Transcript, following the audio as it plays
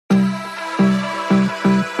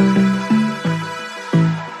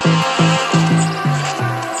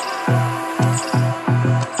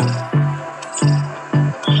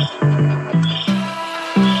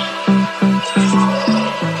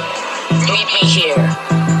here.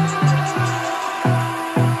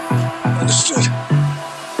 Understood.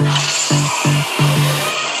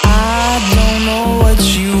 I don't know what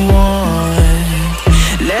you want.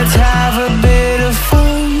 Let's have a bit of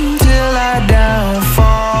fun till I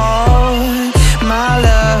downfall. My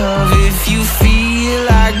love, if you feel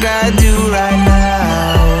like I do right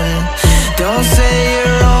now, don't say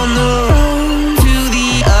you're on the road to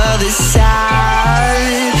the other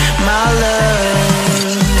side. My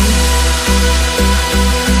love.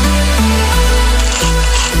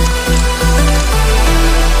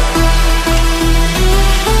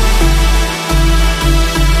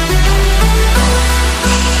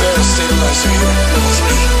 Stabilizer here, level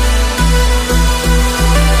 3.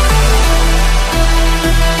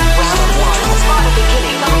 Round 1. Spot a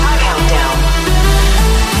beginning of our countdown.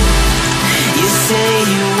 You say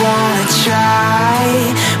you wanna try,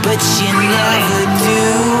 but you never do.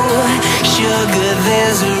 Sugar,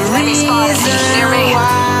 there's a reason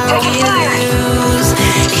why we lose.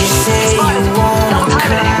 You say you wanna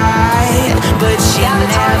cry, but you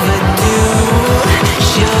never do.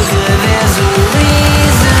 Sugar, there's a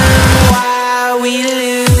reason why we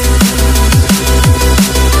lose.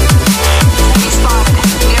 Enemy spotted.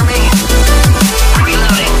 Near me.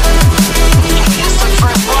 Reloading. Just took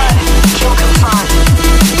first blood. Kill confirmed.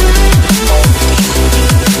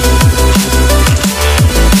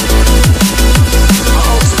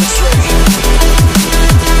 Ultimate's ready.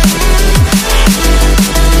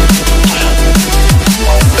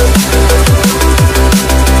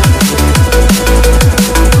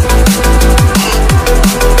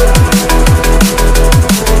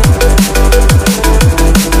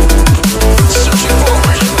 Searching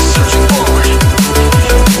forward. Searching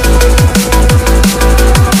forward.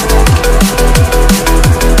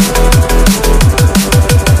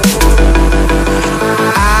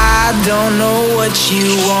 I don't know what you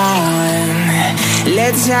want.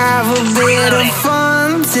 Let's have a bit of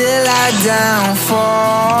fun till I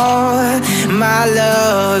downfall. My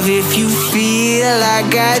love, if you feel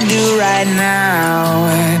like I do right now,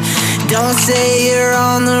 don't say you're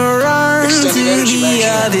on the run to Extended energy the back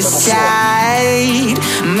here, other level 4. side.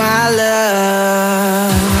 My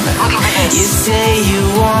love, you say you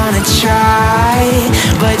wanna try,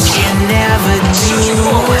 but you never do.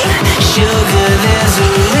 Sugar, there's a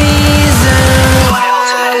reason My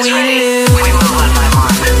ultimate is why we ready. lose. We move on my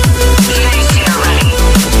mark. Phase here ready.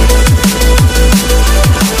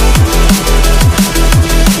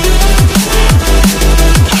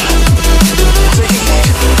 Taking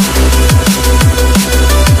aim.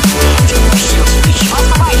 Shields reach. Off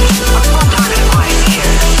the right. Let's go target device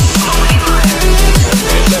here. Opening fire.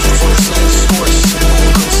 Left before the science scores.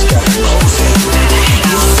 Good scatter.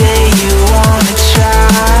 You say you wanna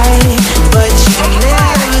try, but you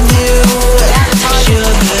never do.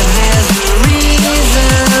 Sugar, there's a reason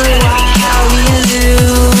why we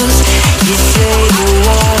lose. You say you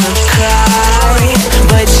wanna cry,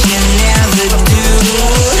 but you never do.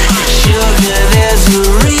 Sugar, there's a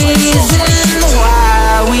reason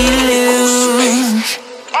why we lose.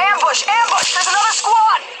 Ambush! Ambush! There's another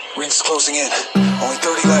squad! Ring's closing in. Only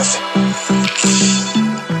 30 left.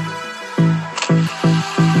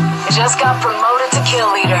 I just got promoted to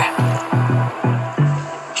kill leader.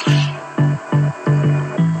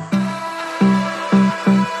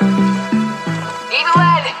 Evil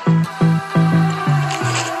Ed!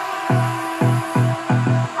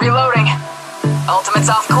 Reloading. Ultimate's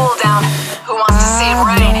off cooldown. Who wants to see it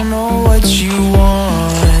I rain? don't know what you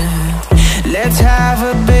want. Let's have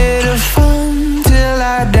a bit of fun till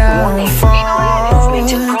I downfall. Warning.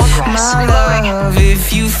 Movement in progress. My Reloading. love,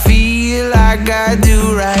 if you feel like I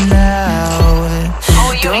do right now,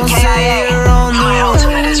 All unit don't KIA. say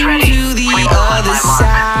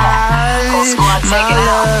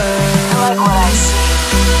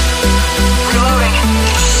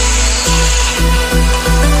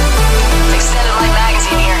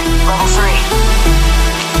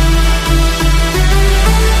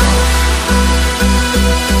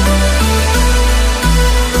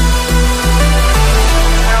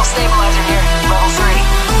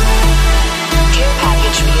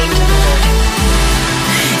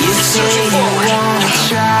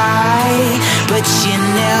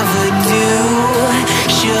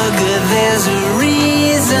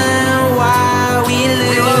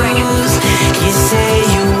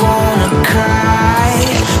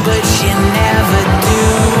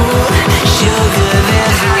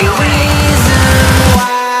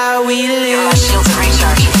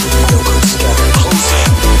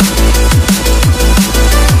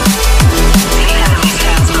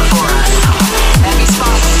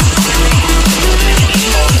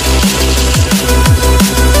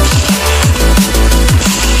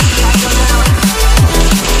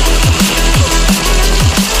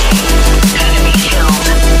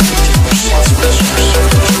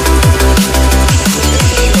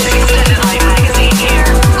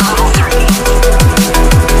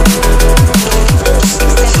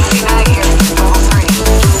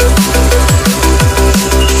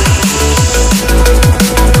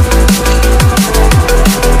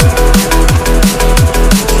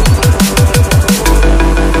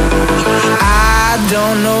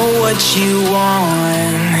what you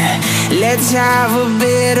want. Let's have a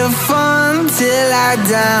bit of fun till I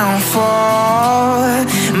downfall.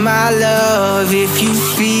 My love, if you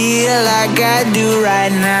feel like I do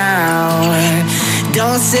right now,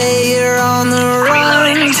 don't say you're on the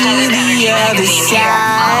run to the other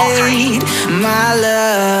side. My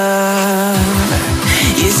love,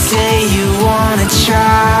 you say you wanna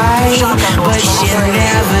try, but you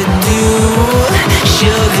never do.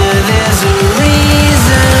 Sugar, there's a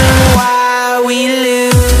reason why we lose.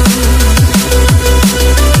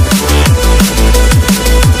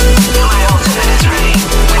 My ultimate is ready.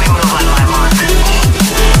 We move on my mark.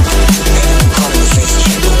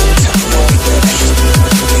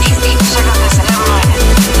 Check out this and never mind.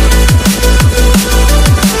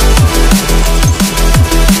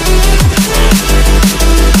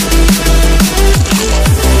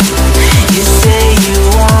 You say you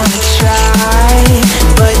wanna try,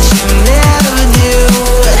 but you never do.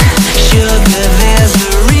 Sugar, there's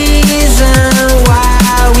a reason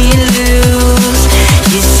why we lose.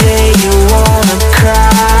 You say you wanna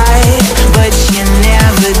cry, but you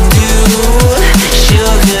never do.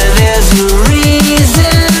 Sugar, there's a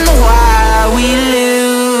reason why we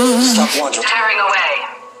lose. Stop wondering. Tearing away.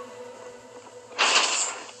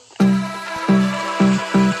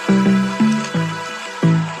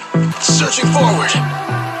 Searching forward.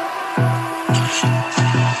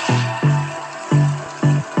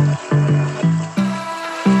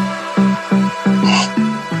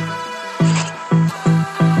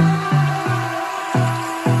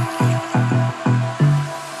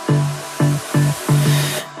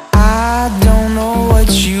 I don't know what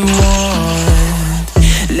you want.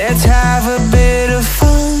 Let's have a bit of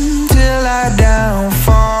fun till I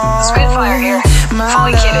downfall. Spitfire here. My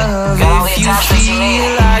Fully kitted. love, Got all the if you attachments you need.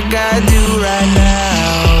 feel like I do right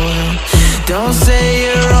now, don't say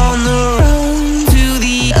you're on the run to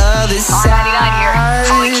the other side. R99 here.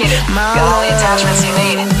 Fully kitted. My Got all the attachments you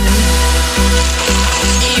need.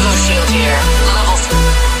 Evo shield here. Level 3.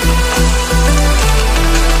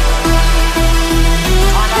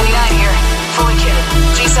 R99 here. Fully kitted.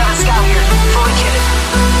 G7 Scout here. Fully kitted.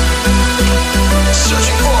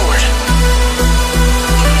 Searching forward.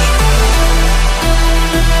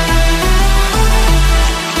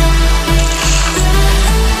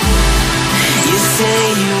 You say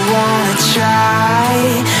you wanna try,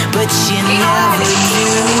 but you never do.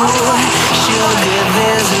 Sugar,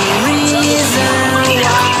 there's a reason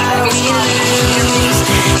why we lose.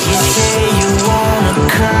 You say you wanna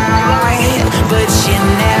cry, but you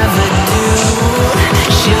never do.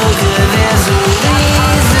 Sugar, there's a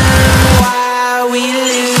reason why we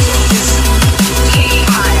lose. Taking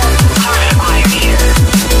fire. Target acquired here.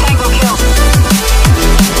 Tango kill.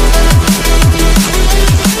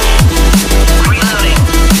 Reloading.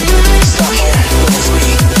 Stop here. Level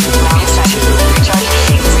 3. Round set. Recharging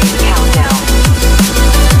shields. Countdown.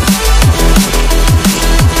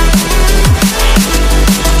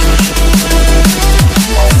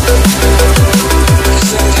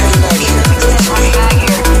 Send heavy mag here. Running mag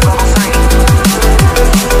here. Level 3.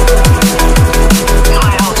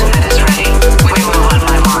 My ultimate is ready. We move on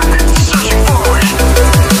my mark. Searching forward.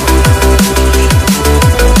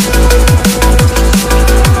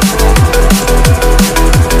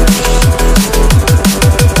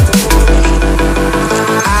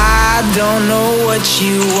 I don't know what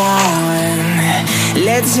you want.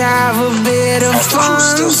 Let's have a bit of fun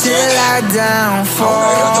till I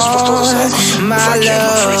downfall. My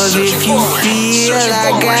love, if you feel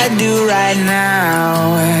like I do right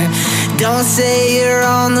now, don't say you're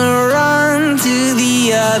on the run to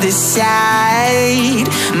the other side.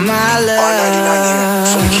 My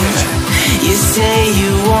love, you say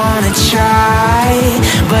you wanna try,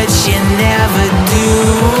 but you never do.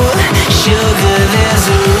 Sugar, there's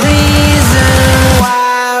a reason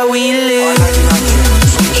why we lose.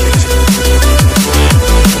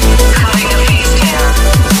 Cutting a phase tear.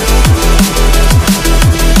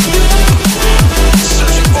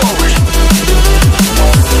 Searching forward.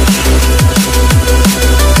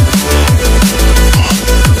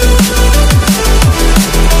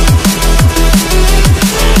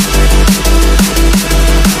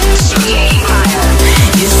 Taking fire.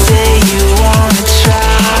 You say you wanna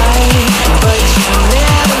try, but you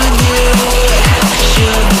never do.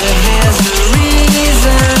 Sugar, there's a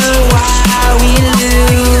reason why we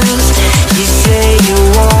lose. You say you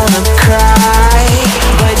wanna cry,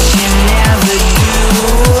 but you never do.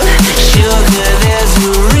 Sugar, there's a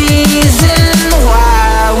reason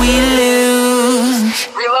why we lose.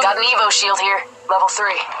 Reload. Got an Evo shield here. Level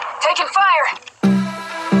 3. Taking fire.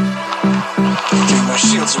 Give my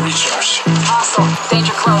shields a recharge. Hostile.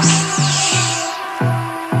 Danger close.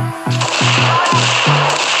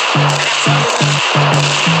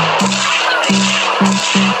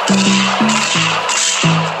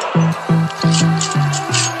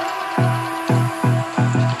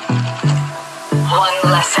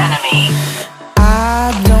 enemy.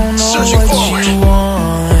 I don't know Searching what forward. you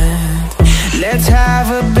want. Let's have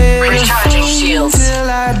a bit of Recharging fun shields. till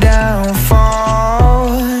I downfall.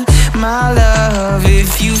 My love,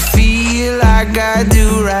 if you feel like I do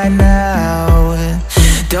right now,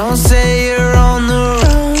 don't say you're on the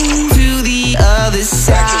run to the other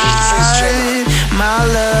Back to the defense side. My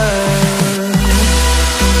love.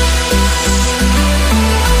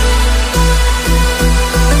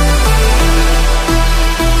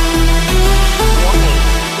 Warning.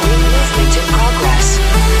 Ring movement in progress.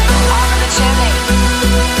 Armor the chimney.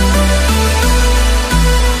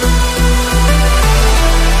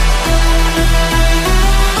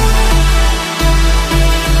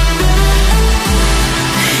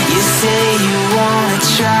 You say you wanna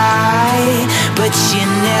try, but you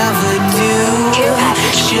never do. Care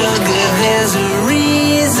package Sugar, there's a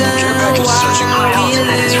reason Care package searching. why My we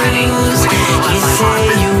ultimate is ready. lose. You say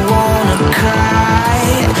you wanna cry,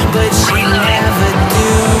 but you never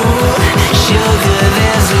do. Sugar,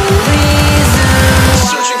 there's a reason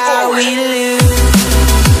Searching why forward. we lose.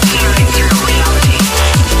 Peering through reality.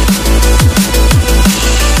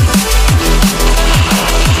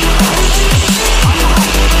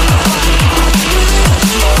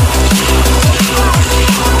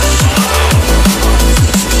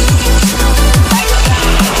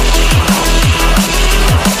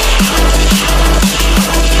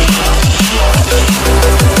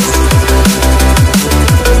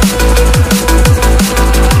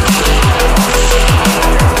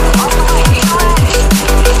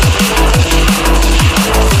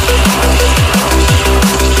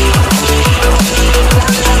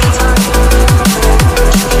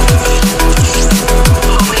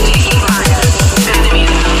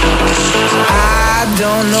 I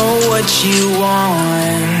don't know what you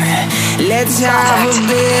want. Let's have a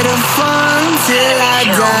bit of fun till I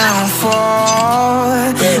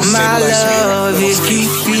downfall. My love, if you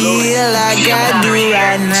feel like I do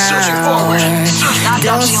right now,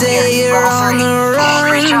 don't say you're on the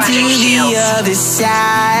run to the other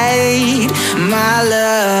side. My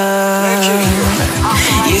love,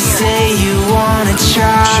 you say you wanna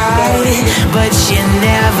try, but you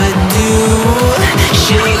never do.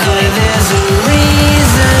 Sugar, there's a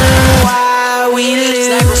reason why we lose.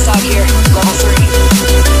 Sniper stock here. Level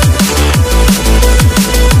 3.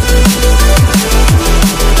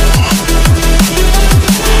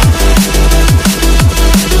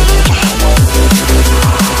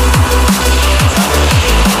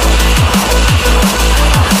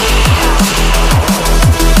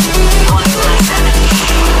 One less enemy.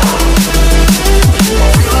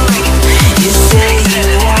 Reloading. You say you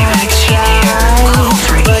wanna try,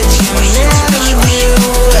 but you never do.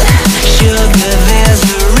 Sugar, there's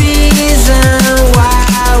a reason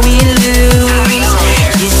why we lose.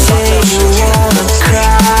 You say you wanna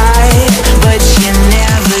cry, but you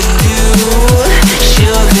never do.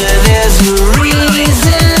 Sugar, there's a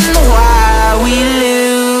reason why we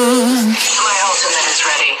lose. My ultimate is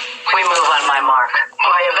ready. We move on my mark.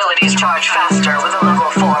 My abilities charge faster with a level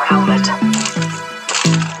 4 helmet.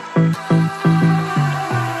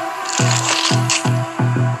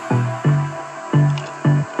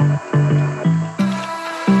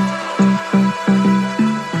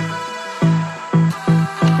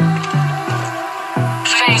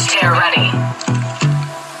 Phase tear ready.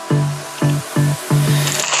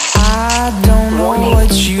 I don't know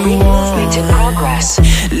what you Ring movement in want. progress.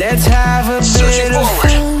 Let's have a Searching bit of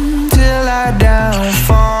forward. fun till I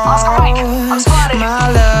downfall. Off right. I'm spotted.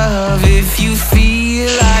 My love, if you feel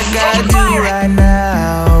like I Taking do fire. right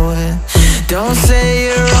now, don't say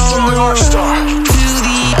you're on the Deploying run Arcstar. to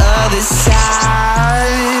the other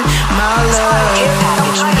side. My Care love,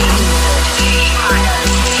 package ready.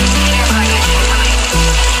 Care package incoming.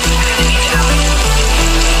 Enemy down.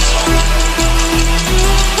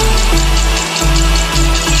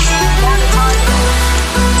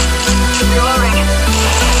 Reloading.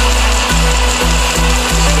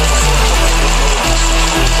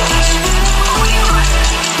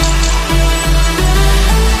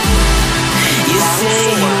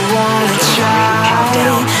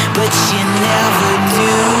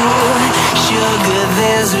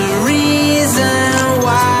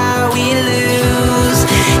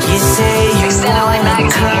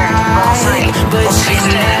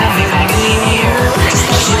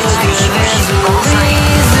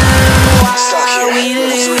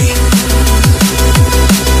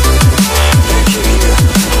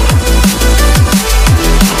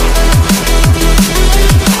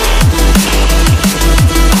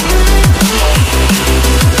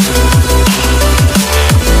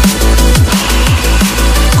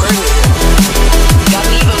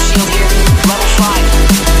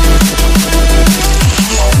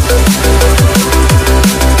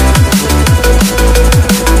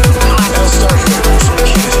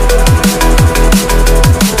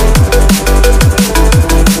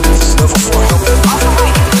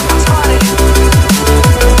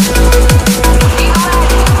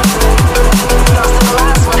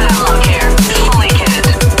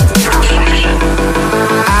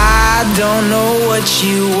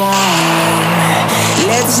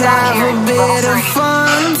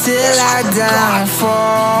 till I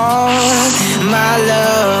downfall. My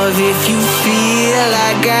love, if you feel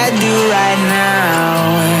like I do right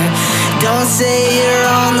now, don't say you're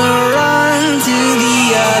on the run to the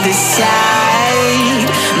other side.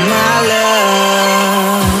 My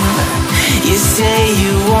love, you say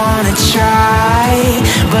you wanna try,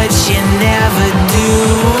 but you never do.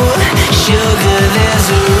 Sugar, there's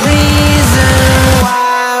a